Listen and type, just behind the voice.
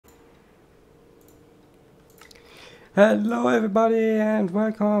Hello everybody and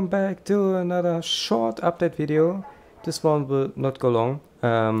welcome back to another short update video. This one will not go long.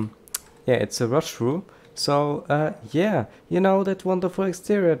 Yeah, it's a rush through. So yeah, you know that wonderful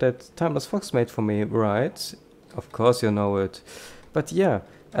exterior that Timeless Fox made for me, right? Of course you know it. But yeah,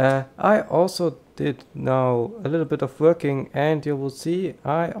 I also did now a little bit of working, and you will see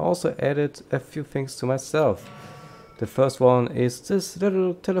I also added a few things to myself. The first one is this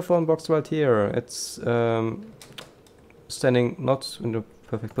little telephone box right here. It's standing not in the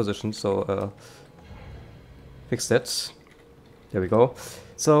perfect position, so fix that. There we go.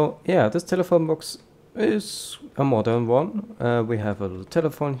 So yeah, this telephone box is a modern one. We have a little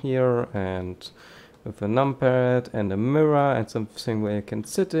telephone here, and with a numpad and a mirror and something where you can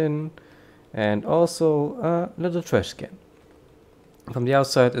sit in, and also a little trash can. From the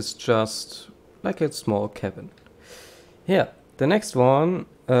outside it's just like a small cabin. Yeah, the next one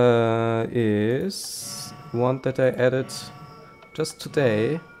is one that I added just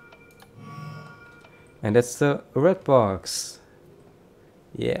today, and that's the red box.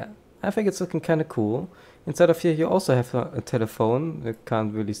 Yeah, I think it's looking kind of cool. Inside of here you also have a telephone. You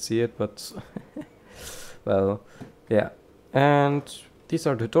can't really see it, but well, yeah. And these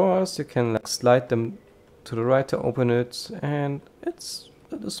are the doors. You can like slide them to the right to open it, and it's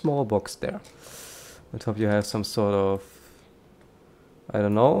a small box there. On top you have some sort of, I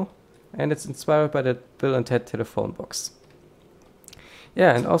don't know, and it's inspired by that Bill and Ted telephone box.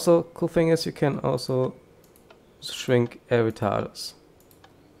 Yeah, and also cool thing is you can also shrink every Tardis.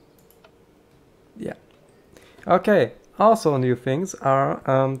 Yeah. Okay. Also new things are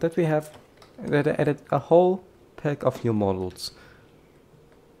that we have that I added a whole pack of new models.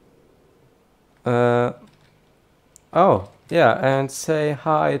 Oh yeah, and say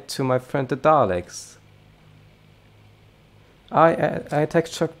hi to my friend the Daleks. I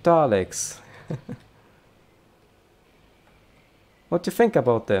textured Daleks. What do you think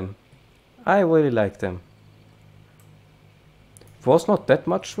about them? I really like them. It was not that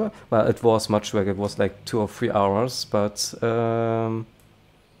much work. Well, it was much work. It was like 2 or 3 hours, but we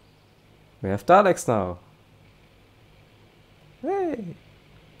have Daleks now. Hey.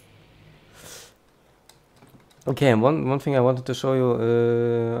 Okay, and one thing I wanted to show you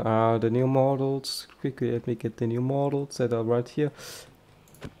are the new models. Quickly, let me get the new models that are right here.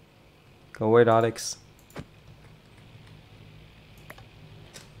 Go away, Daleks.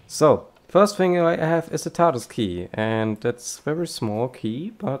 So, first thing I have is the Tardis key, and that's a very small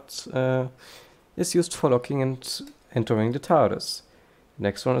key, but is used for locking and entering the Tardis.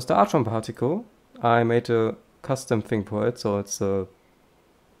 Next one is the Archon particle. I made a custom thing for it, so it's a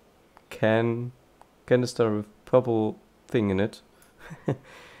canister with purple thing in it.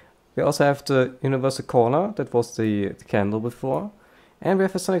 We also have the universal corner, that was the candle before. And we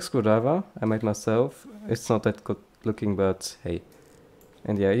have a sonic screwdriver, I made myself. It's not that good looking, but hey.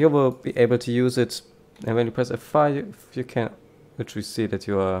 And yeah, you will be able to use it, and when you press F5, you can literally see that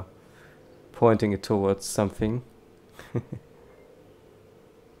you are pointing it towards something.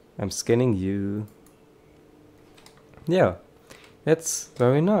 I'm scanning you. Yeah, that's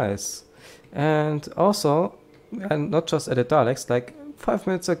very nice. And also, and not just added Daleks, like 5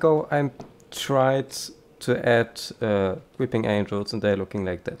 minutes ago I tried to add Weeping Angels, and they're looking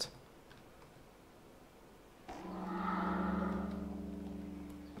like that.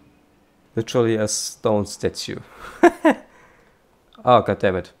 Literally a stone statue. Oh, god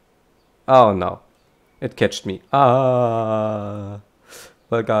damn it. Oh no. It catched me. Ah.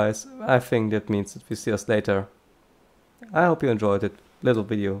 Well guys, I think that means that we see us later. I hope you enjoyed it little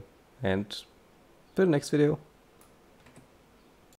video, and till the next video.